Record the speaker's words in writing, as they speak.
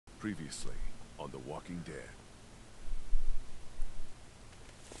Previously on The Walking Dead.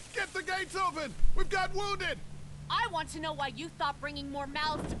 Get the gates open! We've got wounded! I want to know why you thought bringing more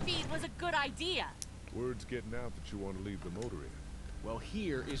mouths to feed was a good idea. Word's getting out that you want to leave the motor in. Well,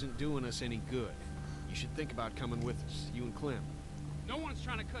 here isn't doing us any good. You should think about coming with us, you and Clem. No one's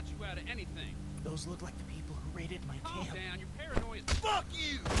trying to cut you out of anything. Those look like the people who raided my Calm camp. down, you're paranoid. Fuck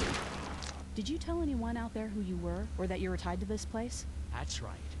you! Did you tell anyone out there who you were, or that you were tied to this place? That's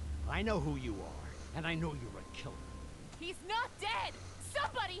right. I know who you are, and I know you're a killer. He's not dead!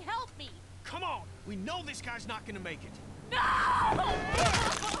 Somebody help me! Come on! We know this guy's not gonna make it. No!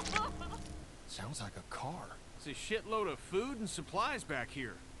 Sounds like a car. It's a shitload of food and supplies back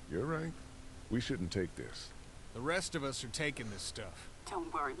here. You're right. We shouldn't take this. The rest of us are taking this stuff.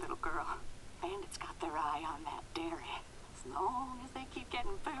 Don't worry, little girl. Bandits got their eye on that dairy. As long as they keep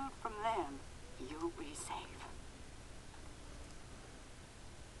getting food from them, you'll be safe.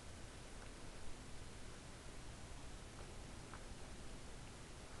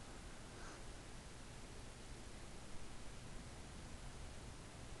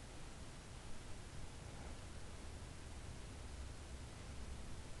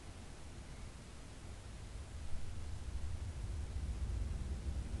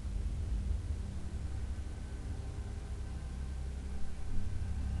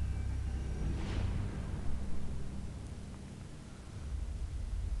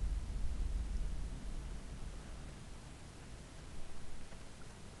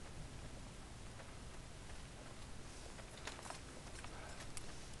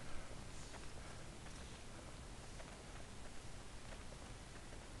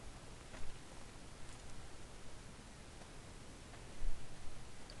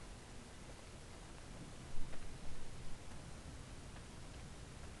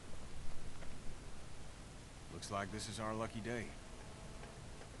 Looks like this is our lucky day.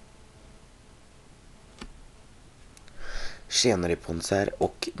 Tjenare Ponsar,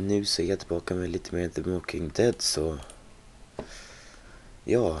 och nu så är jag tillbaka med lite mer The Walking Dead, så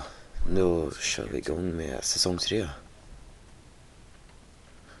ja, då kör vi igång med säsong 3.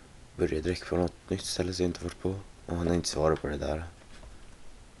 Börjar direkt på något nytt ställe som jag inte varit på, och han har inte svarat på det där.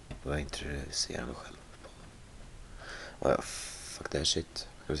 Och jag intresserar mig själv på. Och ja, fuck det här shit,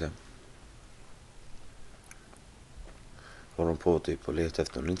 ska vi se. Håller de på typ och letar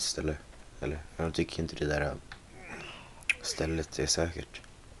efter något nytt ställe? Eller? Jag tycker inte det där stället är säkert.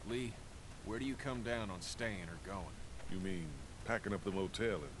 Lee, where do you come down on staying or going? You mean packing up the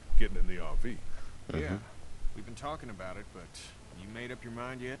motel and getting in the RV? Yeah, we've been talking about it, but you made up your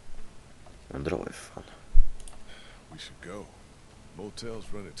mind yet? Man drar ju fan. We should go.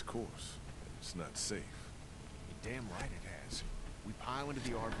 Motel's run its course, and it's not safe. You're damn right it has. We pile into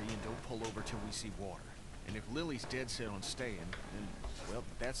the RV and don't pull over till we see water. And if Lily's dead set on staying, then, well,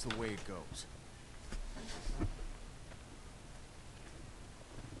 that's the way it goes.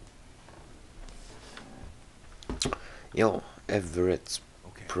 Ja, Everett's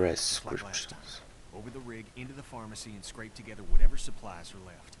Okay, prescriptions. like last time. Over the rig, into the pharmacy, and scrape together whatever supplies are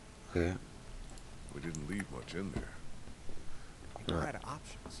left. Okay. We didn't leave much in there. We're out of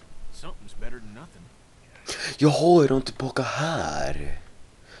options. Something's better than nothing. Jaha, är de tillbaka här?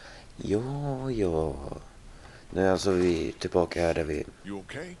 Ja. Nej, alltså vi är tillbaka här där vi You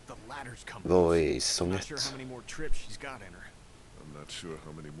okay? The ladder's coming. var i säsong I'm not 1. sure how many more trips she's got in her. I'm not sure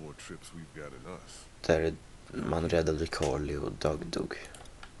how many more trips we've got in us. Där man räddade Carly och Doug dog.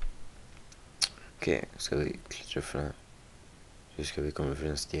 Okej, ska vi klättra för den här? Hur ska vi komma för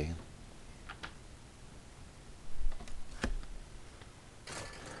den stegen?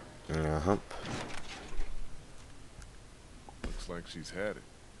 Jaha. Looks like she's had it.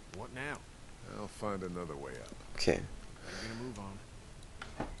 What now? I'll find another way up. Okej. We're gonna move on.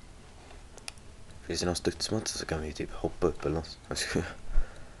 Finns det någon studsmatta så kan vi typ hoppa upp eller något.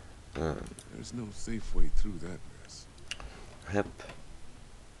 There's no safe way through that mess. Hepp.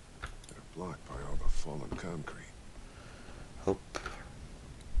 They're blocked by all the fallen concrete. Hopp.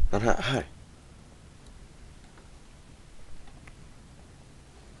 Den här.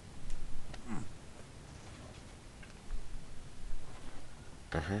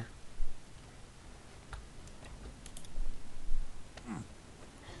 Mhm.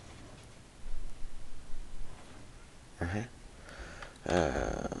 Mhm.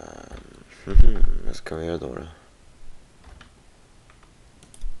 Vad ska vi göra då?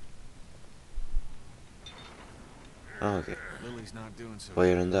 Okej. Lily's not doing so. Vad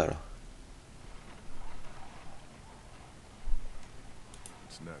gör den där då?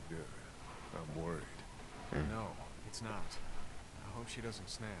 It's not good. I'm worried. No, it's not. I hope she doesn't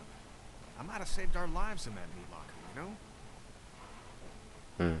snap. I might have saved our lives in that meat locker, you know?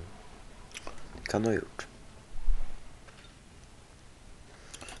 Mm. kan ha gjort.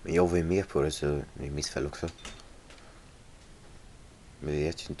 Men jag var ju med på det, så det är mitt fel också. Men vi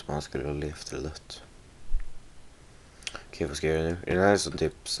vet ju inte om han skulle ha levt eller dött. Okej, vad ska jag göra nu? Är det här sån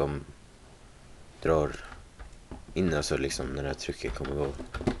typ som drar in, alltså liksom när det här trycket kommer gå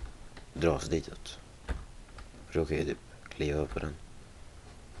dras ditåt? För då kan jag typ kliva på den.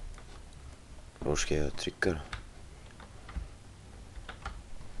 Var ska jag trycka då?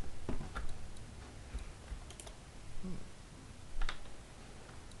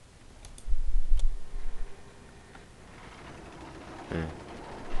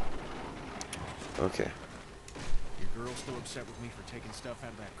 Okay. Your girl still upset with me for taking stuff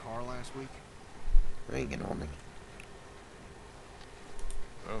out of that car last week? Jag har ingen aning.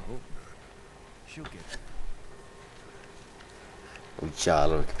 I hope not. She'll get it. Och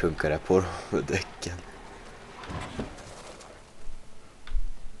jävlar vilka punkar det är på däcken.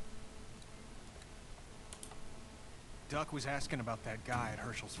 Duck was asking about that guy at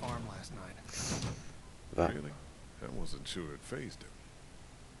Herschel's farm last night. Va? Really? I wasn't sure it fazed him.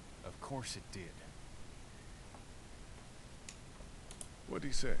 Of course it did. What'd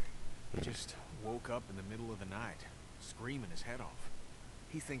he say? He just woke up in the middle of the night, screaming his head off.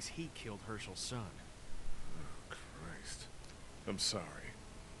 He thinks he killed Herschel's son. Oh, Christ. I'm sorry.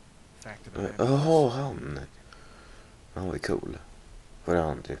 Fact of the matter Åh, is, han var cool. Var det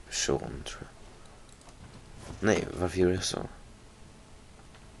han typ Sean, tror jag? Nej, varför gjorde jag så?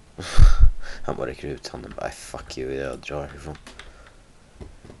 Han bara räcker ut handen, bara fuck you, jag drar härifrån.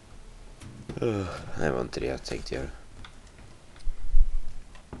 Det var inte det jag tänkte göra.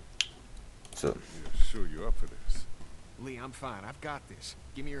 Så. Yeah, sure you're up for this. Lee, I'm fine. I've got this.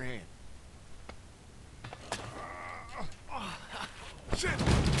 Give me your hand. Shit!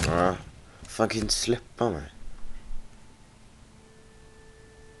 Ja, fan kan inte släppa mig.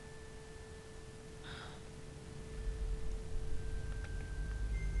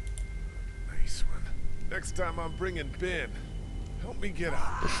 Nice one. Next time I'm bringing Ben. Help me get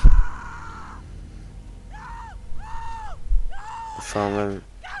out. Fan, vem...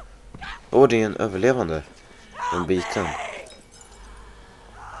 Åh, det är en överlevande. En biten.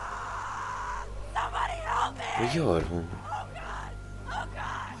 Vad gör hon?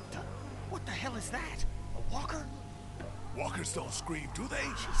 What the hell is that? A walker? Walkers don't scream, do they?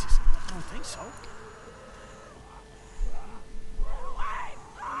 Jesus, I don't think so.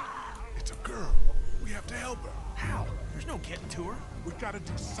 It's a girl. We have to help her. How? There's no getting to her. We gotta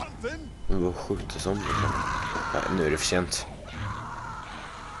do something. Hon går skjuter som det. Nej, nu är det för sent.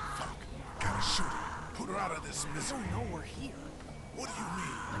 Fuck. Gotta shoot her. Put her out of this I misery. don't know we're here. What do you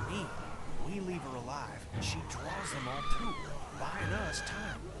mean? I mean, we leave her alive, and she draws them all to her, buying us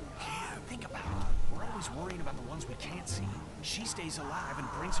time. Yeah, think about it. We're always worrying about the ones we can't see. She stays alive and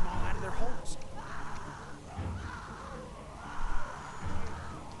brings them all out of their holes.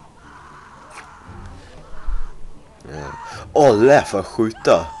 Alla får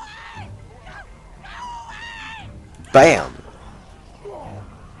skjuta. Bam!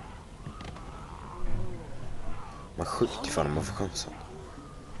 Man skjuter ifall man får chansen.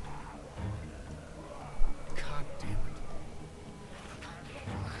 God damn it.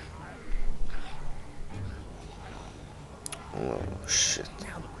 Oh shit.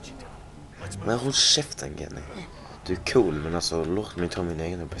 Now look what you done. Let's move. Men håll käften, Genny. Du är cool, men alltså låt mig ta mina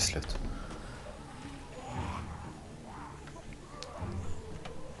egna beslut.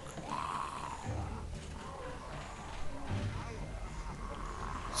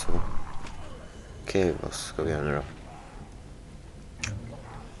 Så. Okej, vad ska vi göra nu då?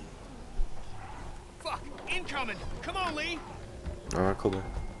 Fuck! Incoming! Come on, Lee! Ja, jag kommer.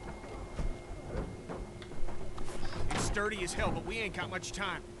 It's sturdy as hell, but we ain't got much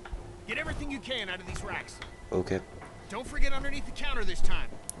time. Get everything you can out of these racks. Okej. Don't forget underneath the counter this time.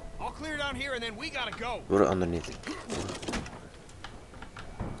 I'll clear down here and then we gotta go. Vadå underneath?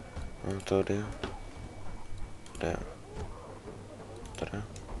 Jag tar det. Det. Ta det.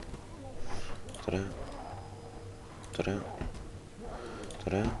 Ta det. Ta det. Ta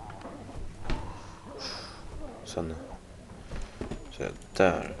det. Sen. Så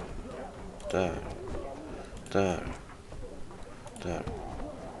där. Där. Där. Där.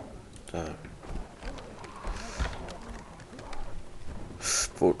 Där.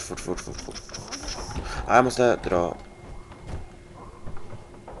 Fort. Jag måste dra.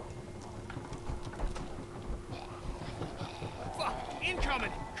 Fuck!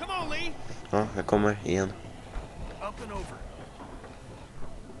 Incoming! Come on, Lee! Ja, jag kommer igen. Up and over.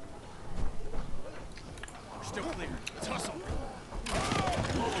 We're still clear. Let's hustle.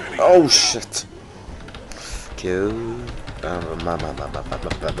 Oh shit. Cool. Ja,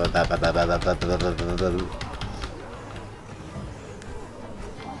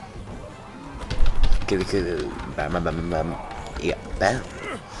 bam.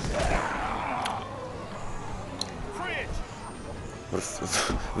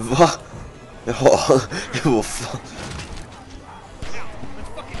 Va? Jaha, vad fan.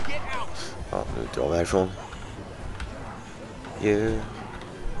 Ja, nu drar vi härifrån.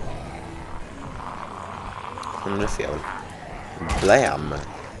 Nu är fel. Blam.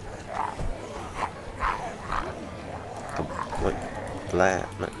 Blam.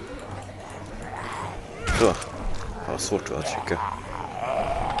 Så. Det var svårt att trycka.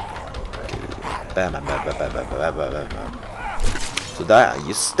 Bam, bam, bam, bam, bam, bam, bam. Sådär,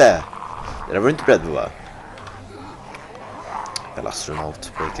 just det. Det där var inte beredd på, va? Eller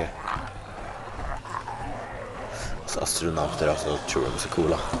astronaut, pojke. Så astronauter, alltså, tror de är så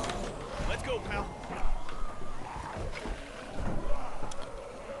coola.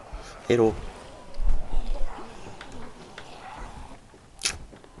 Hej då.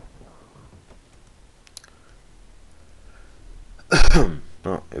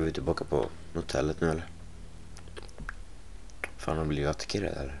 Ja, är vi tillbaka på hotellet nu, eller? Fan, de blir ju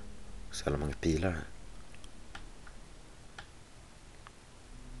attackerade, eller? Så jävla många pilar här.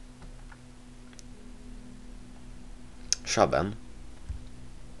 Shabben.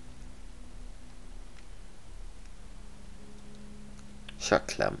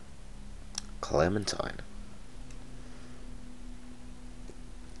 Clem. Clementine.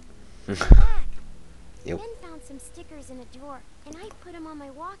 Yep. Ben found some stickers in a drawer, and I put them on my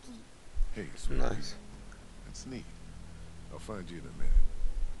walkie. Hey, sweetie. Nice. That's neat. I'll find you in a minute.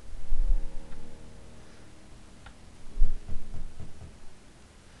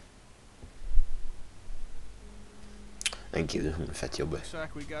 Thank you, hon är fett jobbig. Looks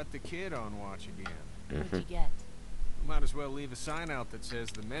like we got the kid on watch again. What'd you get? We might as well leave a sign out that says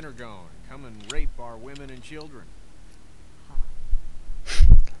the men are gone. Come and rape our women and children.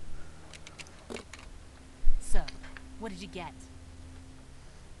 So, what did you get?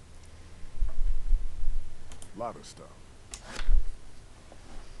 Lot of stuff.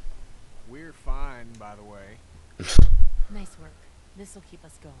 We're fine, by the way. Nice work. This'll keep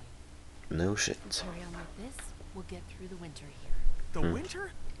us going. No shit. Carry on like this, we'll get through the winter here. The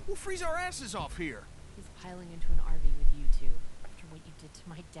winter? We'll freeze our asses off here. Is piling into an RV with you two after what you did to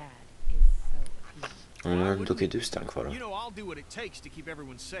my dad is so appealing. Då kan du stanna kvar då. You know I'll do what it takes to keep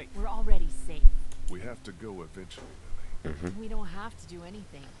everyone safe. We're already safe. We have to go eventually, Lily. We don't have to do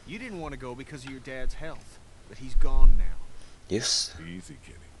anything. You didn't want to go because of your dad's health, but he's gone now. Yes. Easy,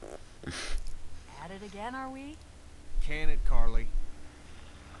 Kitty. At it again, are we? Can it, Carly?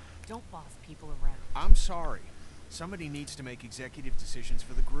 Don't boss people around. I'm sorry. Somebody needs to make executive decisions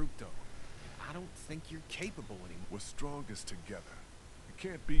for the group, though. I don't think you're capable anymore. We're strongest together. It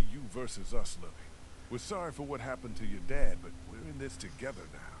can't be you versus us, Lily. We're sorry for what happened to your dad, but we're in this together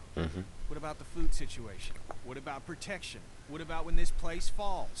now. What about the food situation? What about protection? What about when this place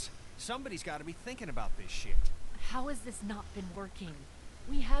falls? Somebody's got to be thinking about this shit. How has this not been working?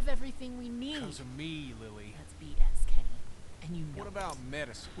 We have everything we need. Because of me, Lily. That's BS, Kenny. And you know What about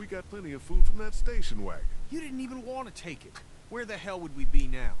medicine? We got plenty of food from that station wagon. You didn't even want to take it. Where the hell would we be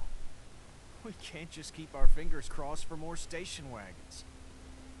now? We can't just keep our fingers crossed for more station wagons.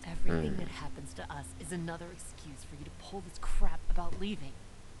 everything that happens to us is another excuse for you to pull this crap about leaving.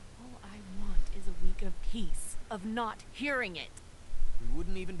 All I want is a week of peace, of not hearing it. We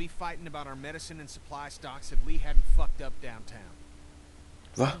wouldn't even be fighting about our medicine and supply stocks if Lee hadn't fucked up downtown.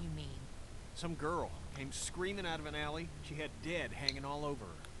 What do you mean? Some girl came screaming out of an alley. She had dead hanging all over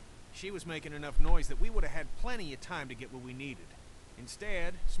her. She was making enough noise that we would have had plenty of time to get what we needed.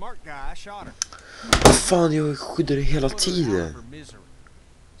 Instead, smart guy shot her. Fan, jag skyddade hela tiden.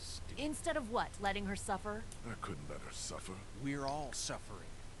 Instead of what? Letting her suffer? I couldn't let her suffer. We're all suffering.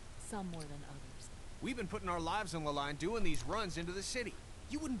 Some more than others. We've been putting our lives on the line doing these runs into the city.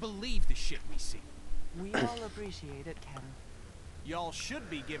 You wouldn't believe the shit we see. We all appreciate it, Ken. Y'all should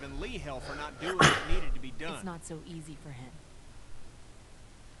be giving Lee hell for not doing what needed to be done. It's not so easy for him.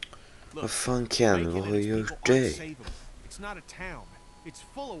 Look, Vad fan Ken, vad har jag gjort dig? It's not a town. It's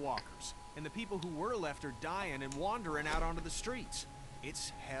full of walkers. And the people who were left are dying and wandering out onto the streets.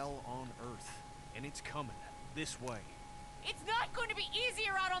 It's hell on earth. And it's coming this way. It's not going to be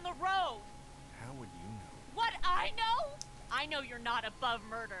easier out on the road! How would you know? What I know? I know you're not above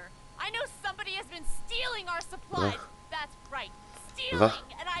murder. I know somebody has been stealing our supplies. That's right. Stealing!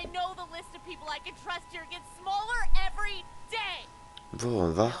 And I know the list of people I can trust here gets smaller every day.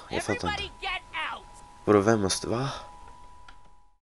 Va? Jag fattar Everybody inte. get out! Vadå, vem måste, va?